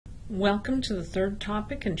Welcome to the third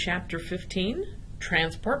topic in Chapter 15,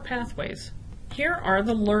 Transport Pathways. Here are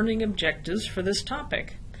the learning objectives for this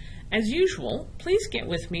topic. As usual, please get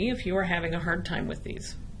with me if you are having a hard time with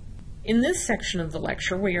these. In this section of the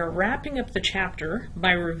lecture, we are wrapping up the chapter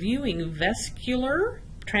by reviewing vesicular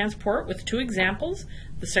transport with two examples,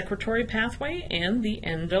 the secretory pathway and the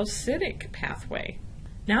endocytic pathway.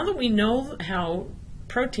 Now that we know how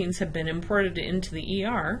proteins have been imported into the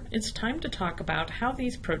ER, it's time to talk about how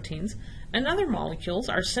these proteins and other molecules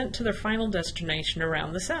are sent to their final destination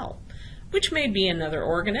around the cell, which may be another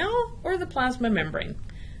organelle or the plasma membrane.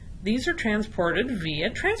 These are transported via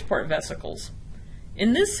transport vesicles.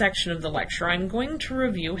 In this section of the lecture, I'm going to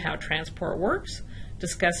review how transport works,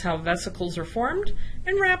 discuss how vesicles are formed,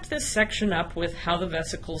 and wrap this section up with how the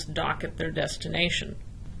vesicles dock at their destination.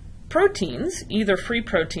 Proteins, either free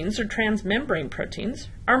proteins or transmembrane proteins,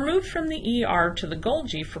 are moved from the ER to the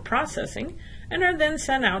Golgi for processing and are then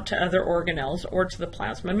sent out to other organelles or to the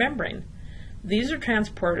plasma membrane. These are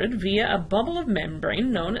transported via a bubble of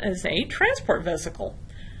membrane known as a transport vesicle.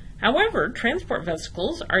 However, transport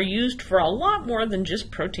vesicles are used for a lot more than just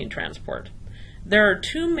protein transport. There are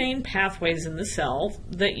two main pathways in the cell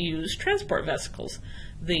that use transport vesicles: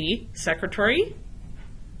 the secretory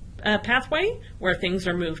pathway, where things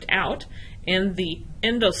are moved out, and the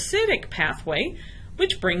endocytic pathway,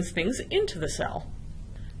 which brings things into the cell.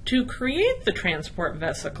 To create the transport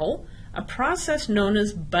vesicle, a process known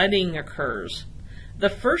as budding occurs.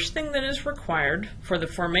 The first thing that is required for the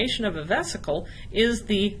formation of a vesicle is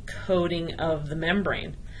the coating of the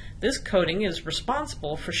membrane. This coating is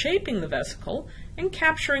responsible for shaping the vesicle and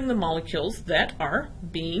capturing the molecules that are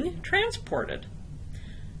being transported.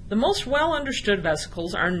 The most well-understood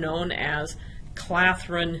vesicles are known as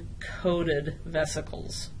clathrin-coated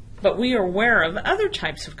vesicles, but we are aware of other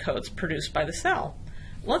types of coats produced by the cell.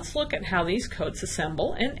 Let's look at how these coats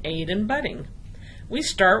assemble and aid in budding. We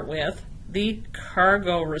start with the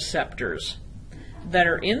cargo receptors that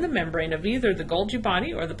are in the membrane of either the Golgi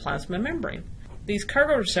body or the plasma membrane. These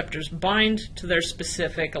cargo receptors bind to their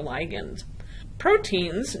specific ligand.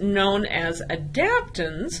 Proteins known as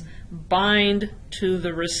adaptins bind to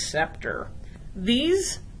the receptor.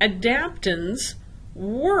 These adaptins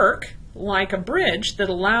work like a bridge that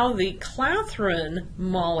allow the clathrin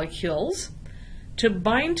molecules to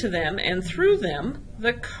bind to them and through them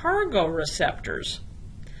the cargo receptors.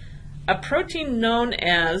 A protein known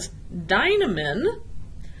as dynamin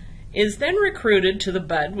is then recruited to the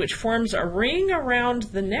bud, which forms a ring around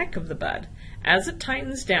the neck of the bud. As it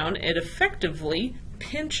tightens down, it effectively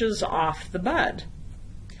pinches off the bud.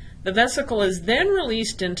 The vesicle is then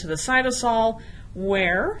released into the cytosol,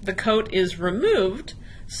 where the coat is removed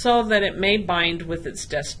so that it may bind with its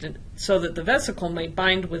the vesicle may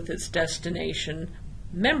bind with its destination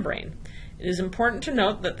membrane. It is important to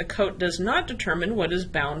note that the coat does not determine what is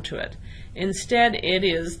bound to it. Instead, it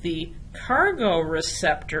is the cargo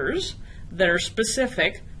receptors that are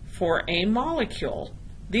specific for a molecule.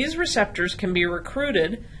 These receptors can be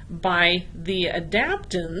recruited by the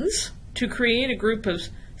adaptins to create a group of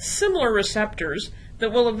similar receptors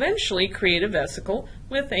that will eventually create a vesicle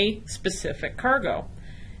with a specific cargo.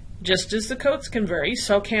 Just as the coats can vary,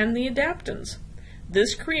 so can the adaptins.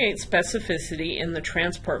 This creates specificity in the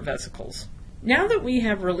transport vesicles. Now that we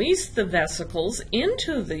have released the vesicles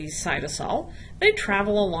into the cytosol, they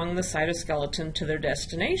travel along the cytoskeleton to their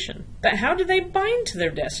destination. But how do they bind to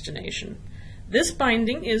their destination? This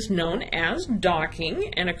binding is known as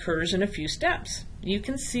docking and occurs in a few steps. You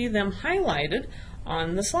can see them highlighted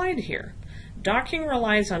on the slide here. Docking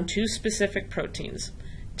relies on two specific proteins,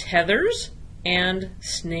 tethers and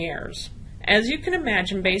snares. As you can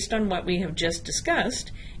imagine, based on what we have just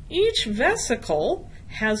discussed, each vesicle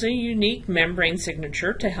has a unique membrane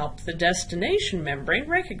signature to help the destination membrane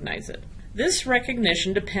recognize it. This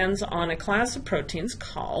recognition depends on a class of proteins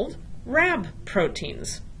called Rab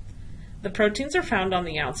proteins. The proteins are found on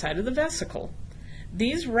the outside of the vesicle.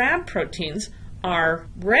 These Rab proteins are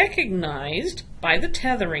recognized by the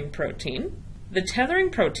tethering protein. The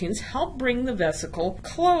tethering proteins help bring the vesicle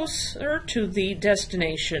closer to the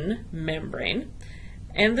destination membrane,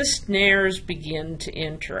 and the snares begin to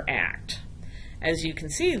interact. As you can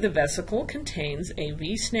see, the vesicle contains a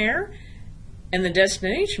V snare, and the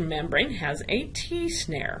destination membrane has a T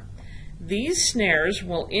snare. These snares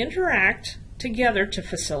will interact together to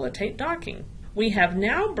facilitate docking. We have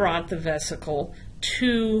now brought the vesicle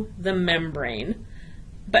to the membrane,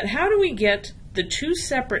 but how do we get the two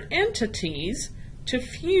separate entities to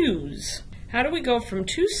fuse? How do we go from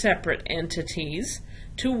two separate entities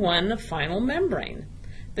to one final membrane?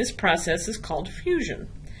 This process is called fusion.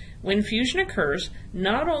 When fusion occurs,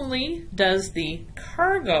 not only does the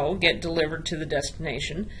cargo get delivered to the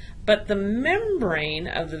destination, but the membrane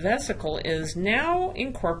of the vesicle is now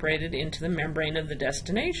incorporated into the membrane of the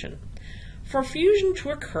destination. For fusion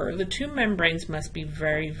to occur, the two membranes must be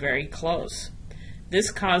very, very close.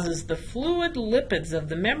 This causes the fluid lipids of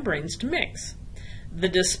the membranes to mix. The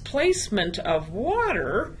displacement of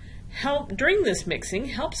water during this mixing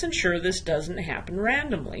helps ensure this doesn't happen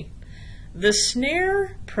randomly. The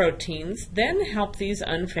snare proteins then help these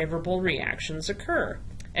unfavorable reactions occur.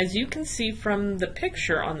 As you can see from the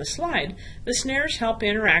picture on the slide, the snares help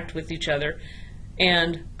interact with each other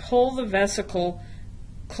and pull the vesicle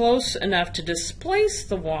close enough to displace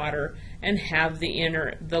the water and have the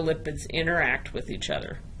lipids interact with each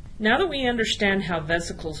other. Now that we understand how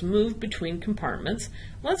vesicles move between compartments,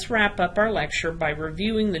 let's wrap up our lecture by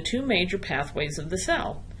reviewing the two major pathways of the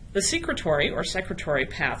cell. The secretory or secretory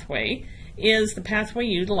pathway is the pathway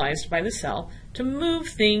utilized by the cell to move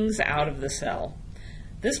things out of the cell.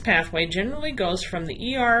 This pathway generally goes from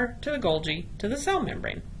the ER to the Golgi to the cell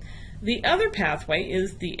membrane. The other pathway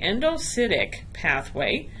is the endocytic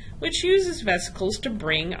pathway, which uses vesicles to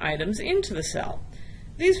bring items into the cell.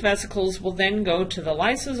 These vesicles will then go to the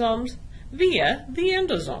lysosomes via the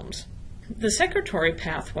endosomes. The secretory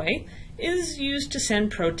pathway is used to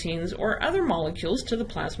send proteins or other molecules to the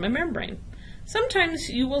plasma membrane. Sometimes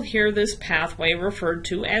you will hear this pathway referred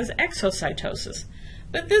to as exocytosis,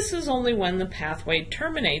 but this is only when the pathway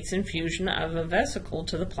terminates in fusion of a vesicle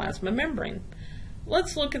to the plasma membrane.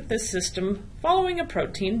 Let's look at this system following a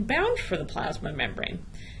protein bound for the plasma membrane.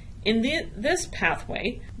 In this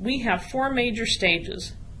pathway, we have four major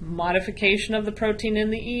stages: modification of the protein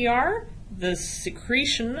in the ER, the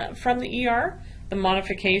secretion from the ER, the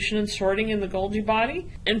modification and sorting in the Golgi body,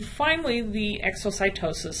 and finally the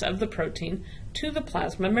exocytosis of the protein to the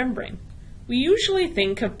plasma membrane. We usually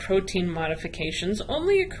think of protein modifications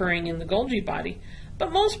only occurring in the Golgi body,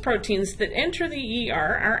 but most proteins that enter the ER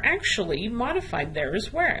are actually modified there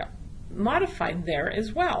as well.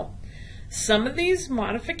 Some of these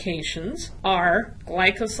modifications are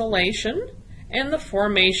glycosylation and the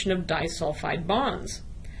formation of disulfide bonds.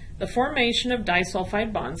 The formation of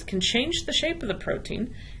disulfide bonds can change the shape of the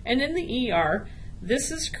protein, and in the ER, this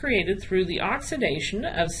is created through the oxidation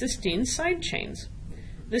of cysteine side chains.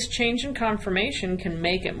 This change in conformation can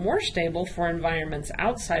make it more stable for environments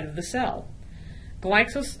outside of the cell.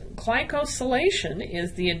 Glycosylation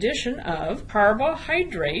is the addition of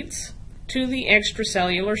carbohydrates to the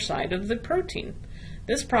extracellular side of the protein.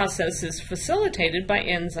 This process is facilitated by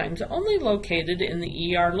enzymes only located in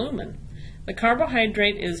the ER lumen. The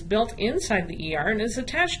carbohydrate is built inside the ER and is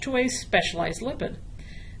attached to a specialized lipid.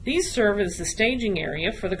 These serve as the staging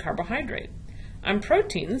area for the carbohydrate. On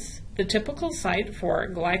proteins, the typical site for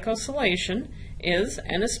glycosylation is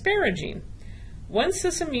an asparagine. Once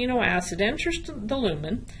this amino acid enters the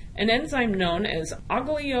lumen, an enzyme known as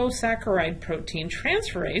oligosaccharide protein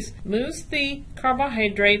transferase moves the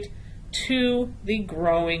carbohydrate to the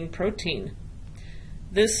growing protein.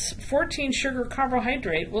 This 14-sugar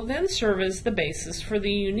carbohydrate will then serve as the basis for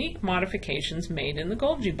the unique modifications made in the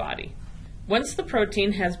Golgi body. Once the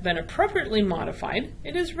protein has been appropriately modified,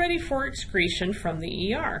 it is ready for excretion from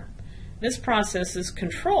the ER. This process is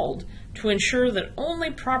controlled to ensure that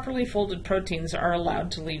only properly folded proteins are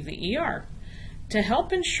allowed to leave the ER. To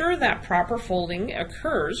help ensure that proper folding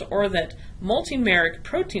occurs or that multimeric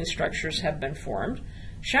protein structures have been formed,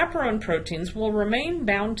 chaperone proteins will remain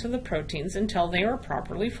bound to the proteins until they are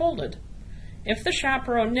properly folded. If the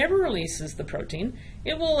chaperone never releases the protein,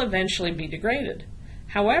 it will eventually be degraded.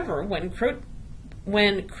 However,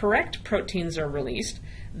 when correct proteins are released,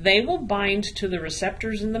 they will bind to the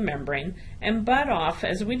receptors in the membrane and bud off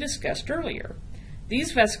as we discussed earlier.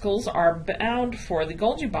 These vesicles are bound for the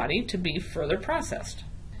Golgi body to be further processed.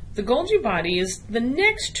 The Golgi body is the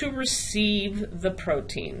next to receive the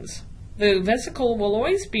proteins. The vesicle will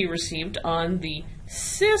always be received on the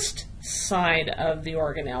cyst side of the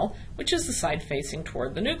organelle, which is the side facing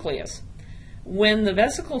toward the nucleus. When the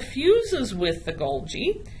vesicle fuses with the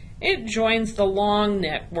Golgi, it joins the long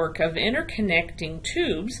network of interconnecting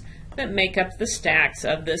tubes that make up the stacks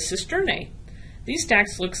of the cisternae. These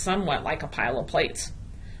stacks look somewhat like a pile of plates.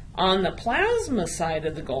 On the plasma side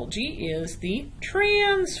of the Golgi is the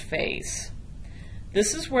transface.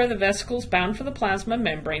 This is where the vesicles bound for the plasma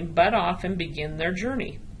membrane bud off and begin their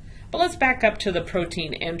journey. But let's back up to the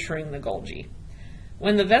protein entering the Golgi.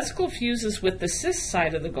 When the vesicle fuses with the cyst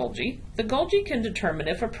side of the Golgi can determine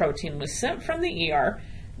if a protein was sent from the ER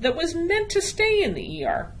that was meant to stay in the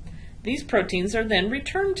ER. These proteins are then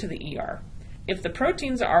returned to the ER. If the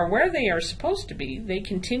proteins are where they are supposed to be, they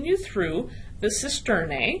continue through the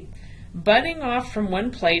cisternae, budding off from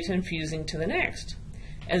one plate and fusing to the next.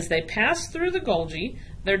 As they pass through the Golgi,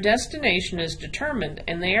 their destination is determined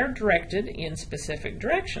and they are directed in specific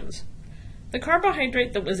directions. The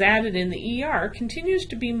carbohydrate that was added in the ER continues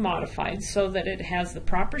to be modified so that it has the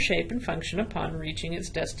proper shape and function upon reaching its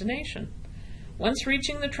destination. Once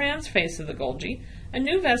reaching the transface of the Golgi, a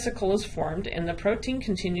new vesicle is formed and the protein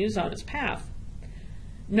continues on its path.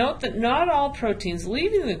 Note that not all proteins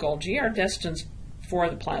leaving the Golgi are destined for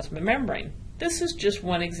the plasma membrane. This is just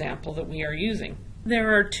one example that we are using.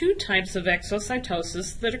 There are two types of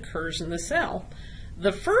exocytosis that occurs in the cell.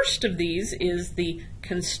 The first of these is the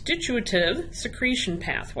constitutive secretion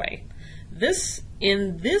pathway.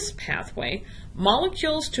 In this pathway,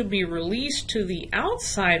 molecules to be released to the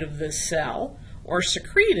outside of the cell or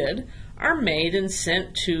secreted are made and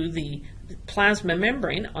sent to the plasma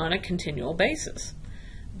membrane on a continual basis.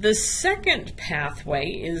 The second pathway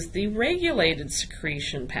is the regulated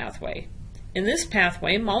secretion pathway. In this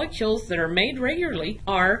pathway, molecules that are made regularly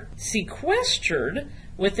are sequestered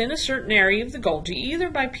within a certain area of the Golgi, either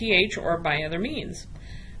by pH or by other means.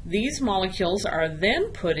 These molecules are then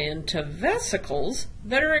put into vesicles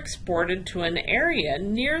that are exported to an area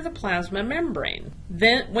near the plasma membrane.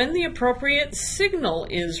 Then, when the appropriate signal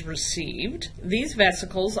is received, these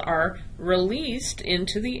vesicles are released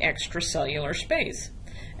into the extracellular space.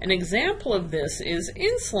 An example of this is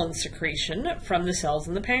insulin secretion from the cells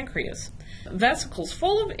in the pancreas. Vesicles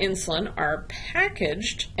full of insulin are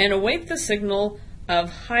packaged and await the signal of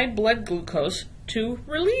high blood glucose to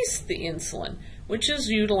release the insulin, which is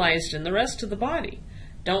utilized in the rest of the body.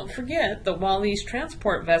 Don't forget that while these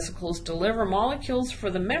transport vesicles deliver molecules for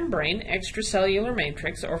the membrane, extracellular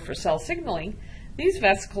matrix, or for cell signaling, these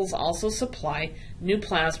vesicles also supply new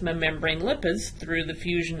plasma membrane lipids through the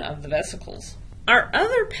fusion of the vesicles. Our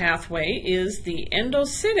other pathway is the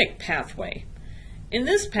endocytic pathway. In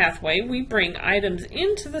this pathway, we bring items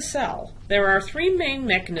into the cell. There are three main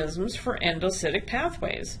mechanisms for endocytic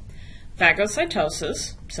pathways: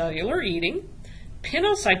 phagocytosis, cellular eating;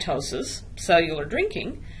 pinocytosis, cellular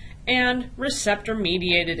drinking; and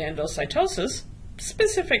receptor-mediated endocytosis,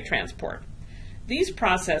 specific transport. These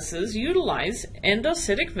processes utilize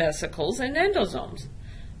endocytic vesicles and endosomes,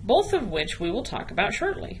 both of which we will talk about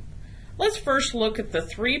shortly. Let's first look at the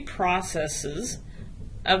three processes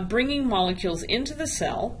of bringing molecules into the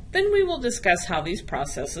cell, then we will discuss how these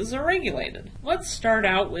processes are regulated. Let's start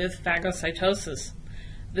out with phagocytosis.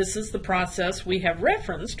 This is the process we have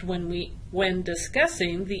referenced when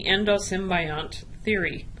discussing the endosymbiont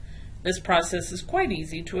theory. This process is quite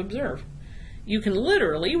easy to observe. You can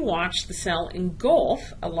literally watch the cell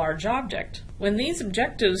engulf a large object. When these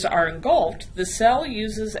objectives are engulfed, the cell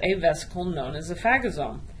uses a vesicle known as a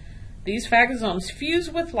phagosome. These phagosomes fuse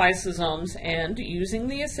with lysosomes and, using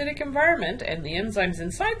the acidic environment and the enzymes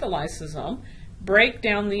inside the lysosome, break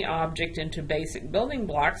down the object into basic building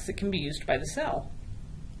blocks that can be used by the cell.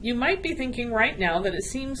 You might be thinking right now that it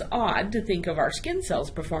seems odd to think of our skin cells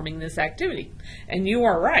performing this activity, and you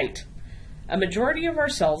are right. A majority of our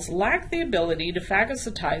cells lack the ability to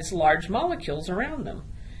phagocytize large molecules around them.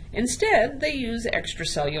 Instead, they use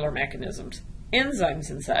extracellular mechanisms, enzymes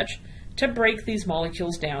and such, to break these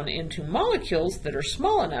molecules down into molecules that are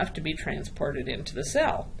small enough to be transported into the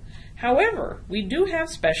cell. However, we do have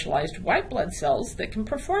specialized white blood cells that can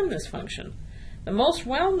perform this function. The most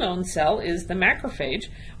well-known cell is the macrophage,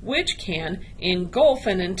 which can engulf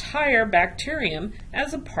an entire bacterium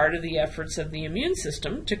as a part of the efforts of the immune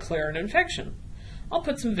system to clear an infection. I'll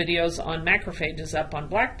put some videos on macrophages up on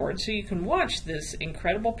Blackboard so you can watch this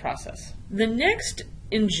incredible process. The next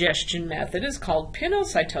ingestion method is called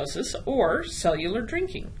pinocytosis, or cellular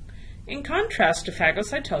drinking. In contrast to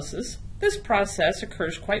phagocytosis, this process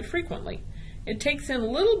occurs quite frequently. It takes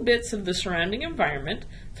in little bits of the surrounding environment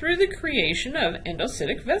through the creation of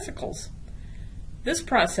endocytic vesicles. This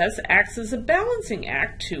process acts as a balancing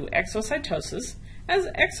act to exocytosis, as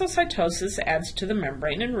exocytosis adds to the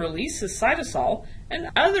membrane and releases cytosol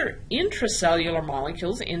and other intracellular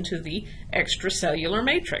molecules into the extracellular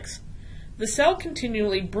matrix. The cell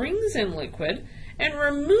continually brings in liquid and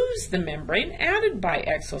removes the membrane added by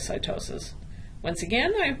exocytosis. Once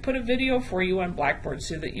again, I've put a video for you on Blackboard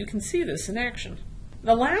so that you can see this in action.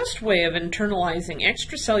 The last way of internalizing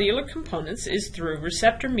extracellular components is through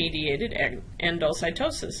receptor-mediated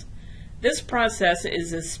endocytosis. This process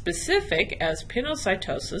is as specific as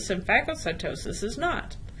pinocytosis, and phagocytosis is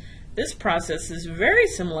not. This process is very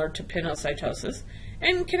similar to pinocytosis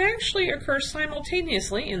and can actually occur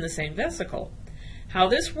simultaneously in the same vesicle. How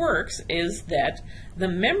this works is that the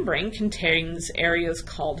membrane contains areas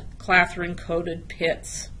called clathrin-coated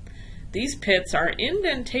pits. These pits are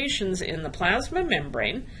indentations in the plasma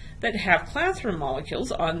membrane that have clathrin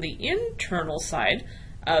molecules on the internal side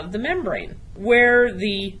of the membrane. Where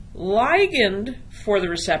the ligand for the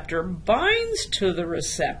receptor binds to the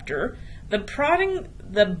receptor,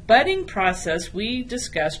 the budding process we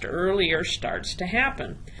discussed earlier starts to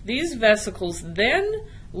happen. These vesicles then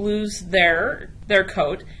lose their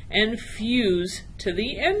coat and fuse to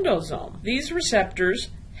the endosome. These receptors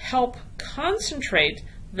help concentrate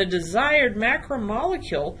the desired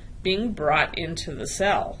macromolecule being brought into the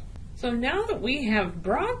cell. So now that we have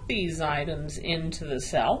brought these items into the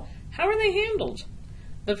cell, how are they handled?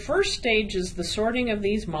 The first stage is the sorting of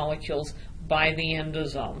these molecules by the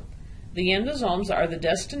endosome. The endosomes are the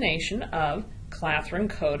destination of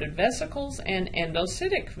clathrin-coated vesicles and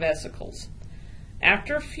endocytic vesicles.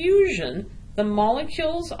 After fusion, the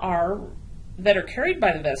molecules that are carried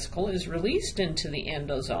by the vesicle is released into the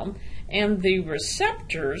endosome, and the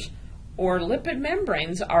receptors or lipid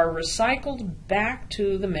membranes are recycled back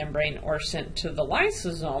to the membrane or sent to the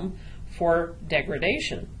lysosome for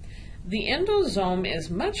degradation. The endosome is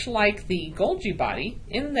much like the Golgi body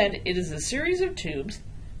in that it is a series of tubes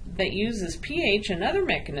that uses pH and other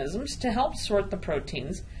mechanisms to help sort the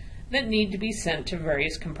proteins that need to be sent to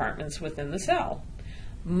various compartments within the cell.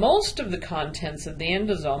 Most of the contents of the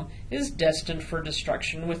endosome is destined for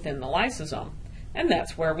destruction within the lysosome, and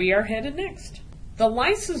that's where we are headed next. The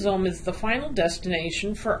lysosome is the final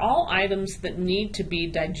destination for all items that need to be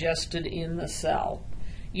digested in the cell.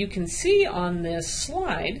 You can see on this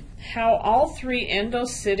slide how all three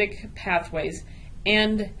endocytic pathways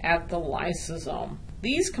end at the lysosome.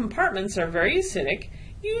 These compartments are very acidic,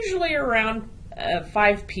 usually around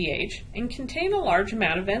 5 pH, and contain a large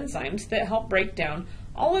amount of enzymes that help break down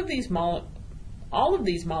all of these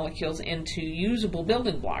molecules into usable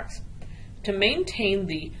building blocks. To maintain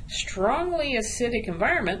the strongly acidic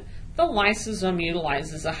environment, the lysosome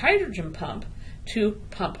utilizes a hydrogen pump to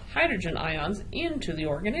pump hydrogen ions into the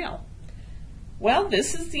organelle. Well,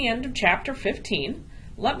 this is the end of Chapter 15.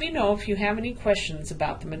 Let me know if you have any questions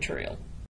about the material.